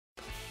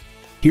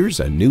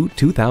Here's a new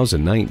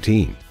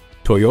 2019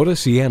 Toyota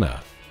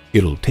Sienna.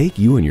 It'll take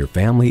you and your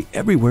family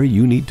everywhere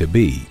you need to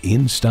be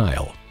in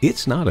style.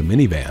 It's not a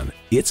minivan,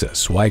 it's a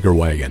swagger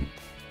wagon.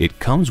 It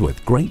comes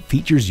with great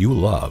features you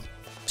love: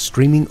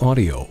 streaming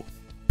audio,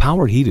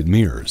 power heated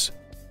mirrors,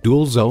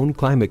 dual zone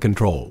climate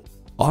control,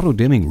 auto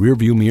dimming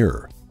rearview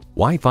mirror,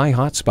 Wi-Fi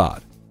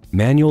hotspot,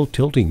 manual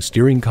tilting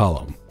steering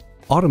column,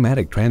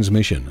 automatic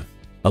transmission,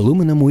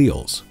 aluminum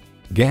wheels,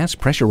 gas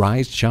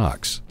pressurized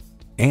shocks,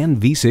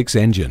 and V6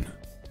 engine.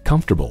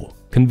 Comfortable,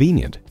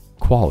 convenient,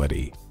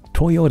 quality.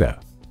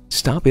 Toyota.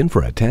 Stop in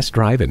for a test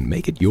drive and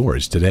make it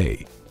yours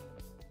today.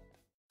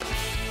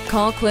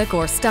 Call, click,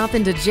 or stop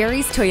into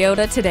Jerry's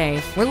Toyota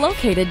today. We're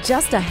located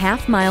just a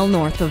half-mile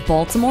north of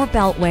Baltimore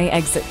Beltway,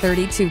 exit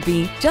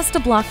 32B, just a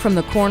block from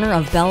the corner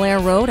of Belair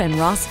Road and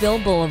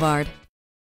Rossville Boulevard.